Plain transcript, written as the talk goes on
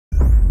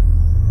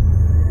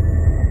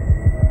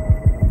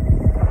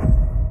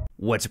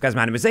What's up guys,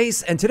 my name is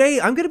Ace, and today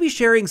I'm going to be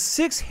sharing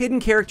 6 hidden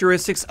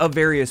characteristics of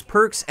various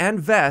perks and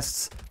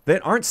vests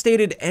that aren't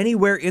stated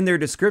anywhere in their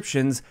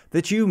descriptions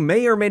that you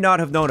may or may not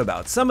have known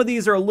about. Some of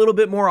these are a little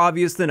bit more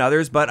obvious than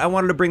others, but I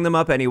wanted to bring them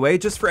up anyway,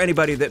 just for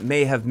anybody that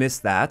may have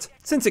missed that,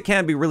 since it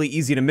can be really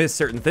easy to miss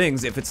certain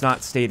things if it's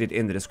not stated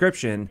in the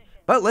description.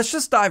 But let's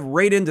just dive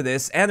right into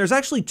this, and there's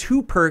actually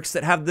 2 perks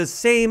that have the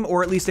same,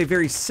 or at least a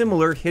very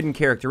similar hidden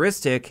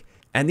characteristic.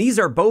 And these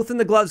are both in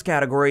the gloves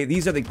category.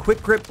 These are the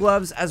quick grip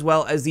gloves as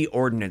well as the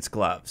Ordinance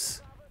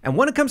gloves. And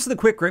when it comes to the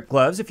quick grip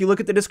gloves, if you look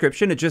at the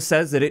description, it just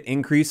says that it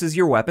increases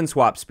your weapon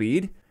swap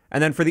speed.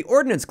 And then for the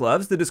Ordinance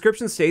gloves, the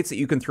description states that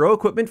you can throw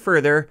equipment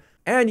further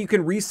and you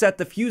can reset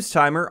the fuse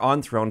timer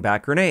on thrown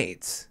back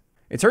grenades.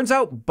 It turns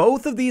out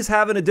both of these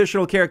have an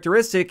additional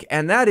characteristic,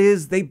 and that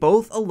is they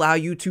both allow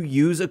you to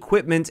use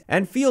equipment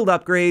and field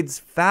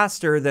upgrades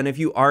faster than if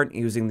you aren't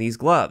using these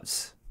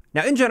gloves.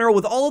 Now, in general,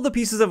 with all of the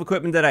pieces of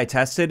equipment that I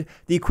tested,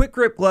 the quick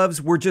grip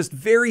gloves were just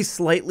very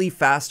slightly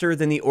faster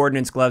than the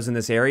Ordnance gloves in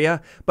this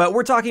area, but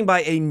we're talking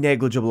by a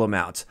negligible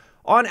amount.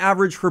 On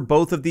average, for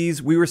both of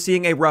these, we were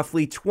seeing a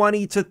roughly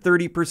 20 to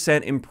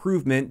 30%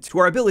 improvement to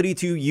our ability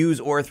to use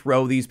or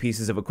throw these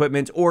pieces of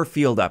equipment or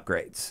field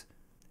upgrades.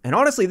 And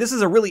honestly, this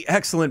is a really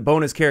excellent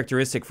bonus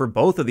characteristic for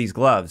both of these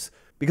gloves,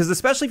 because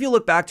especially if you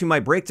look back to my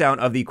breakdown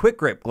of the quick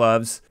grip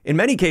gloves, in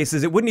many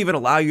cases it wouldn't even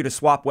allow you to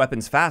swap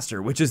weapons faster,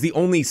 which is the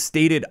only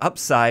stated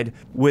upside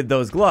with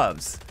those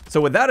gloves. So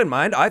with that in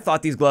mind, I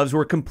thought these gloves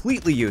were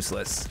completely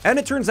useless, and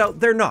it turns out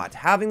they're not.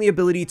 Having the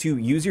ability to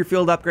use your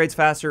field upgrades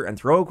faster and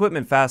throw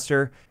equipment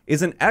faster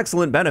is an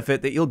excellent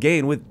benefit that you'll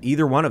gain with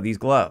either one of these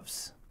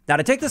gloves. Now,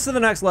 to take this to the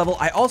next level,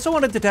 I also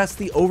wanted to test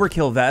the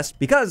Overkill vest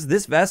because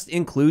this vest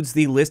includes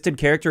the listed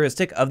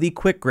characteristic of the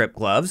quick grip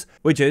gloves,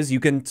 which is you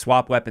can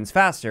swap weapons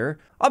faster.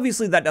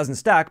 Obviously that doesn't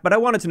stack, but I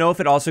wanted to know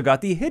if it also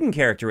got the hidden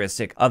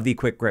characteristic of the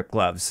quick grip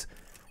gloves.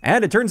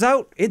 And it turns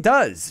out it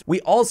does. We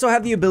also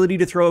have the ability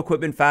to throw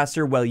equipment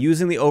faster while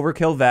using the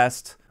Overkill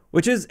vest,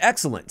 which is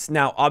excellent.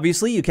 Now,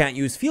 obviously you can't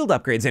use field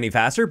upgrades any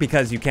faster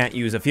because you can't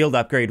use a field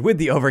upgrade with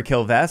the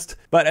Overkill vest,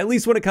 but at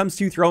least when it comes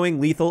to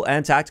throwing lethal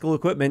and tactical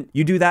equipment,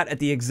 you do that at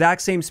the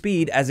exact same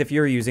speed as if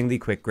you're using the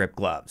quick grip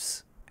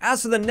gloves.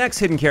 As for the next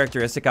hidden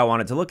characteristic I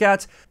wanted to look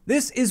at,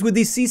 this is with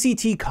the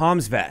CCT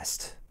Coms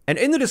Vest. And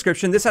in the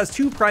description, this has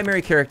 2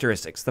 primary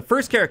characteristics. The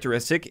first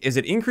characteristic is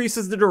it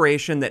increases the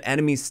duration that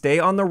enemies stay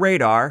on the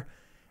radar,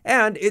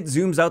 and it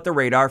zooms out the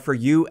radar for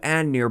you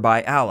and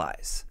nearby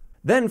allies.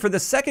 Then for the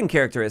second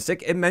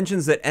characteristic, it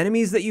mentions that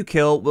enemies that you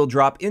kill will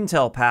drop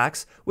intel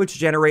packs, which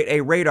generate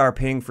a radar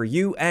ping for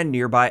you and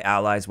nearby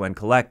allies when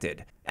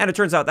collected. And it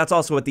turns out that's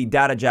also what the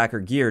data jacker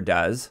gear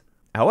does.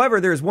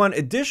 However, there's one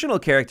additional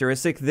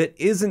characteristic that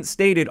isn't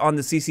stated on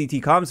the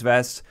CCT Coms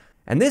Vest,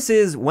 and this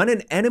is when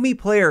an enemy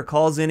player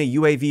calls in a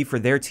UAV for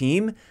their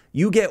team,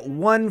 you get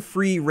 1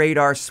 free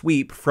radar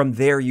sweep from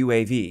their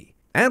UAV.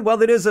 And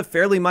while it is a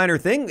fairly minor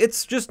thing,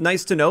 it's just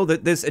nice to know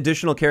that this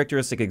additional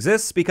characteristic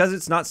exists because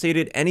it's not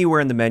stated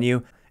anywhere in the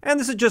menu, and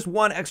this is just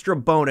one extra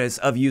bonus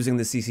of using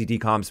the CCT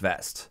Coms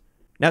Vest.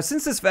 Now,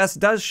 since this vest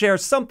does share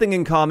something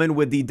in common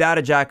with the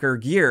data jacker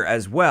gear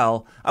as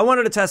well, I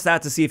wanted to test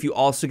that to see if you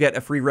also get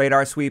a free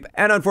radar sweep,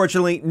 and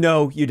unfortunately,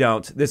 no, you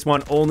don't. This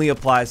one only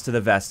applies to the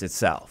vest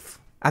itself.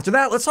 After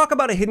that, let's talk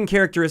about a hidden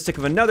characteristic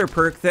of another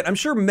perk that I'm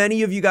sure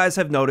many of you guys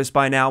have noticed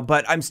by now,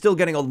 but I'm still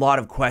getting a lot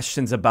of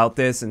questions about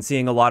this and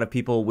seeing a lot of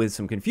people with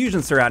some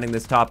confusion surrounding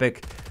this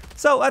topic,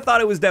 so I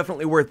thought it was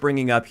definitely worth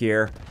bringing up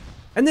here.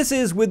 And this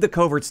is with the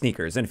Covert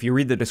Sneakers, and if you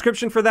read the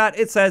description for that,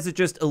 it says it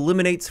just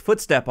eliminates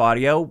footstep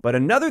audio, but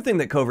another thing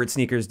that Covert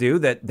Sneakers do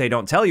that they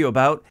don't tell you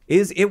about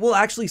is it will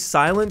actually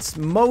silence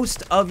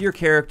most of your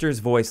character's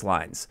voice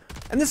lines.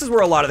 And this is where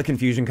a lot of the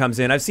confusion comes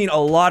in. I've seen a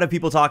lot of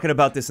people talking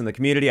about this in the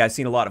community. I've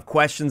seen a lot of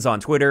questions on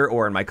Twitter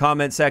or in my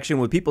comment section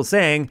with people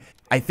saying,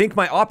 I think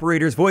my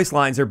operator's voice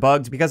lines are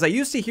bugged because I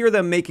used to hear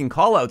them making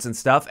callouts and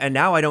stuff, and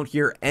now I don't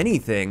hear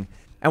anything.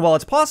 And while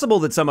it's possible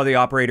that some of the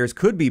operators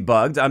could be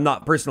bugged, I'm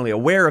not personally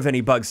aware of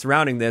any bugs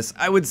surrounding this,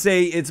 I would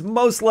say it's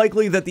most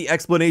likely that the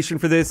explanation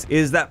for this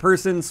is that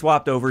person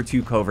swapped over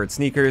to Covert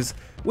Sneakers,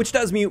 which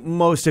does mute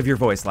most of your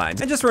voice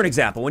lines. And just for an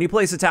example, when you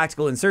place a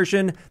tactical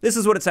insertion, this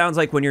is what it sounds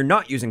like when you're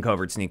not using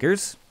Covert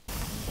Sneakers.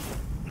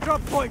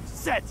 Drop point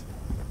set!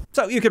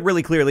 So you could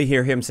really clearly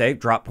hear him say,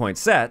 drop point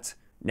set.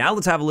 Now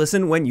let's have a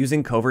listen when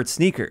using Covert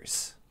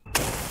Sneakers.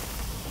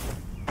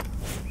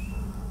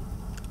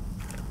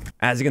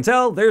 As you can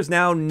tell, there's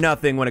now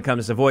nothing when it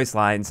comes to voice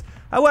lines.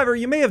 However,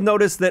 you may have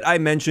noticed that I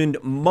mentioned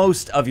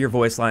most of your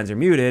voice lines are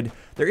muted.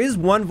 There is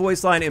one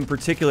voice line in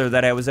particular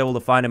that I was able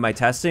to find in my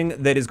testing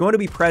that is going to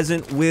be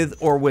present with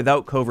or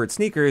without Covert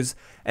Sneakers,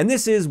 and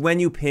this is when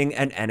you ping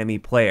an enemy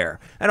player.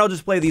 And I'll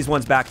just play these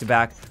ones back to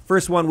back.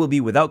 First one will be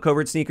without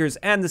Covert Sneakers,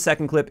 and the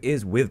second clip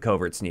is with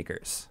Covert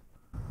Sneakers.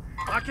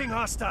 Marking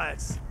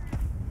hostiles.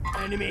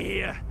 Enemy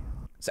here.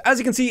 So as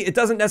you can see, it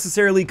doesn't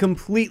necessarily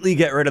completely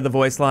get rid of the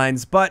voice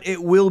lines, but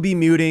it will be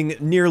muting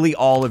nearly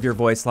all of your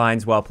voice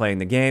lines while playing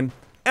the game.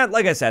 And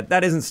like I said,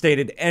 that isn't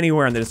stated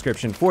anywhere in the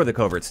description for the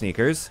Covert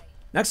Sneakers.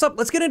 Next up,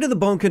 let's get into the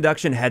Bone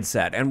Conduction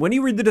headset, and when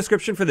you read the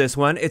description for this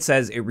one, it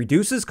says it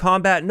reduces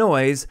combat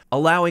noise,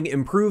 allowing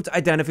improved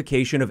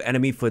identification of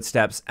enemy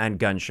footsteps and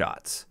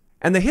gunshots.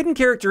 And the hidden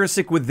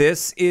characteristic with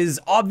this is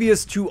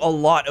obvious to a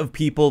lot of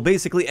people,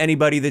 basically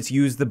anybody that's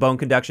used the Bone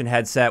Conduction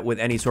headset with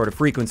any sort of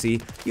frequency.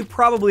 You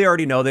probably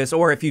already know this,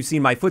 or if you've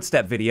seen my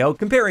footstep video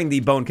comparing the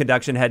Bone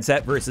Conduction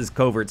headset versus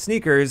Covert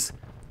Sneakers.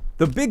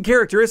 The big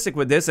characteristic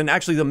with this, and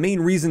actually the main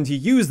reason to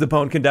use the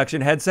Bone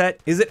Conduction headset,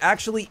 is it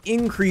actually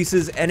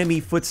increases enemy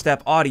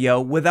footstep audio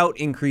without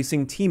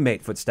increasing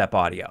teammate footstep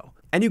audio.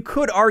 And you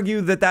could argue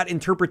that that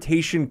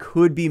interpretation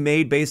could be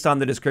made based on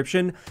the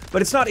description,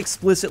 but it's not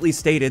explicitly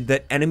stated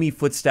that enemy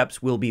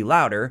footsteps will be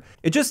louder.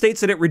 It just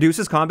states that it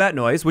reduces combat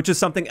noise, which is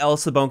something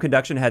else the Bone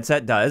Conduction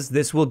headset does.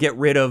 This will get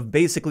rid of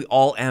basically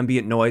all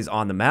ambient noise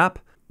on the map.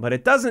 But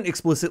it doesn't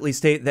explicitly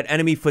state that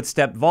enemy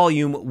footstep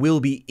volume will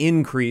be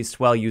increased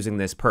while using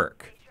this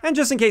perk. And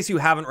just in case you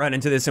haven't run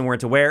into this and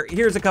weren't aware,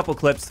 here's a couple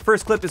clips. The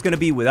first clip is going to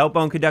be without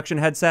Bone Conduction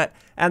headset,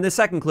 and the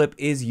second clip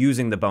is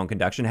using the Bone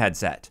Conduction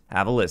headset.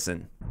 Have a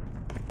listen.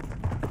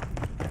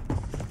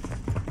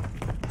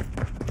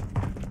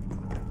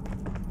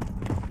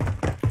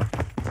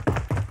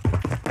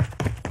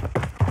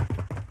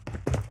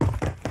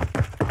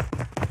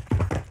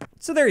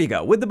 So there you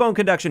go. With the Bone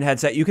Conduction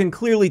headset, you can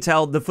clearly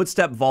tell the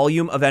footstep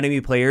volume of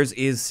enemy players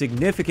is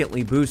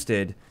significantly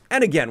boosted.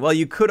 And again, while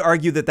you could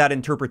argue that that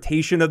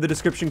interpretation of the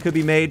description could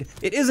be made,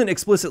 it isn't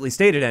explicitly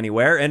stated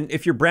anywhere, and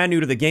if you're brand new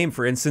to the game,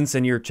 for instance,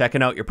 and you're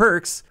checking out your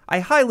perks, I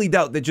highly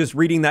doubt that just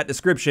reading that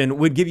description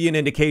would give you an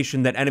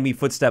indication that enemy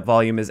footstep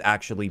volume is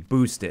actually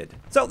boosted.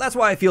 So that's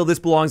why I feel this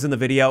belongs in the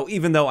video,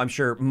 even though I'm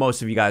sure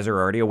most of you guys are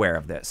already aware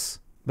of this.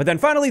 But then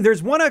finally,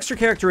 there's one extra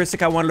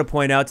characteristic I wanted to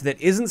point out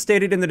that isn't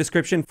stated in the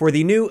description for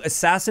the new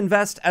Assassin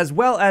Vest as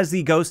well as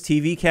the Ghost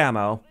TV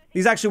Camo.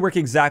 These actually work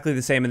exactly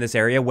the same in this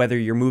area, whether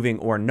you're moving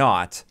or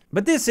not.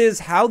 But this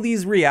is how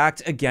these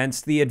react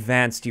against the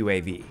advanced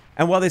UAV.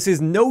 And while this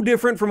is no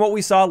different from what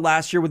we saw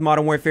last year with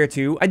Modern Warfare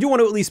 2, I do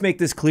want to at least make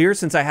this clear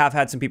since I have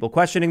had some people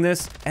questioning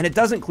this, and it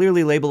doesn't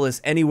clearly label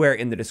this anywhere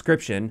in the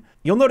description.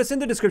 You'll notice in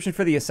the description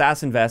for the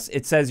Assassin Vest,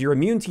 it says you're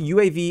immune to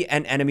UAV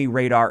and enemy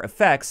radar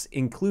effects,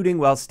 including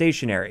while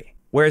stationary.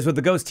 Whereas with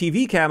the Ghost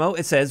TV Camo,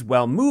 it says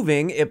while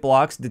moving, it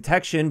blocks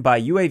detection by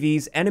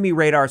UAVs, enemy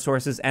radar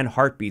sources, and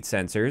heartbeat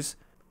sensors.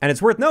 And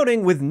it's worth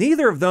noting, with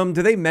neither of them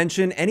do they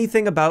mention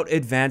anything about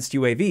advanced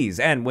UAVs,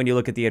 and when you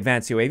look at the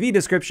advanced UAV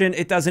description,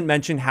 it doesn't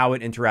mention how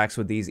it interacts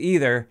with these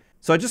either.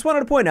 So I just wanted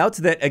to point out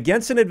that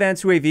against an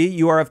advanced UAV,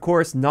 you are of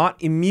course not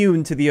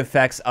immune to the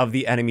effects of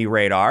the enemy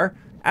radar,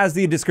 as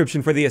the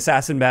description for the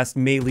Assassin Vest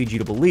may lead you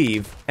to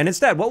believe. And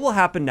instead, what will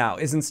happen now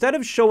is instead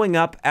of showing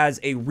up as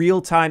a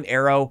real-time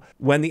arrow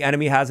when the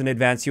enemy has an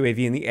advanced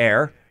UAV in the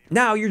air,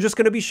 now you're just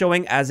going to be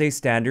showing as a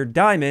standard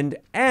diamond,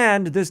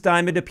 and this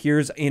diamond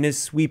appears in a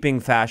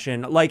sweeping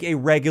fashion like a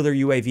regular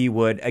UAV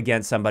would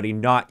against somebody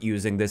not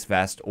using this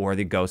vest or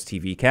the Ghost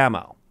TV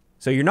Camo.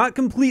 So you're not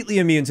completely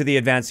immune to the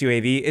advanced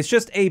UAV, it's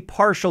just a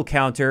partial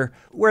counter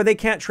where they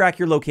can't track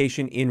your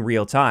location in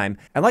real time.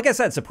 And like I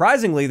said,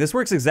 surprisingly, this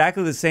works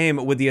exactly the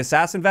same with the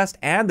Assassin Vest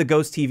and the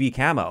Ghost TV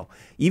Camo.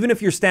 Even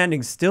if you're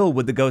standing still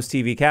with the Ghost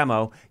TV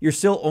Camo, you're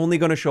still only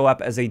going to show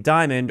up as a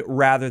diamond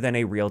rather than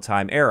a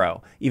real-time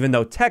arrow, even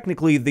though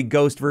technically the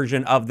Ghost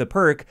version of the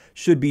perk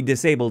should be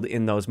disabled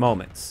in those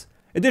moments.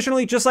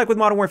 Additionally, just like with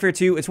Modern Warfare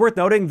 2, it's worth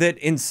noting that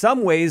in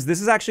some ways, this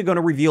is actually going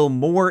to reveal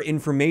more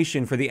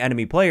information for the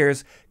enemy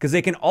players because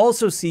they can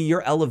also see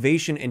your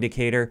elevation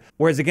indicator,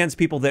 whereas against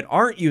people that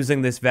aren't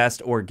using this vest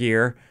or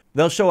gear,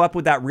 they'll show up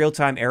with that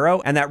real-time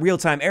arrow, and that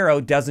real-time arrow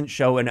doesn't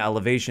show an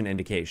elevation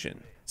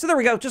indication. So there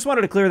we go, just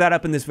wanted to clear that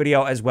up in this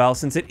video as well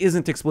since it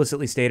isn't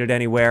explicitly stated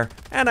anywhere,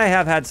 and I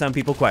have had some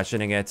people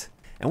questioning it.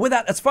 And with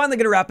that, that's finally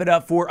going to wrap it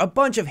up for a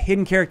bunch of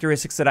hidden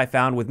characteristics that I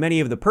found with many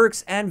of the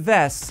perks and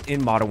vests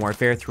in Modern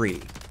Warfare 3.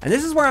 And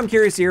this is where I'm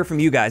curious to hear from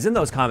you guys in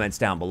those comments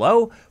down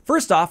below.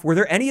 First off, were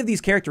there any of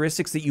these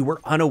characteristics that you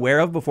were unaware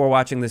of before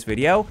watching this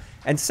video?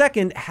 And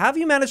second, have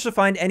you managed to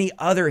find any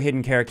other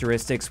hidden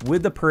characteristics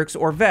with the perks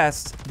or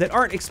vests that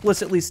aren't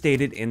explicitly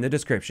stated in the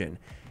description?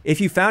 If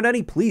you found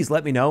any, please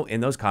let me know in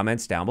those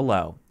comments down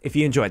below. If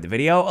you enjoyed the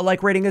video, a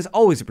like rating is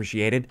always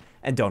appreciated,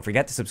 and don't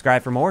forget to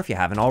subscribe for more if you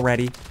haven't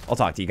already. I'll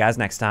talk to you guys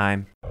next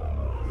time.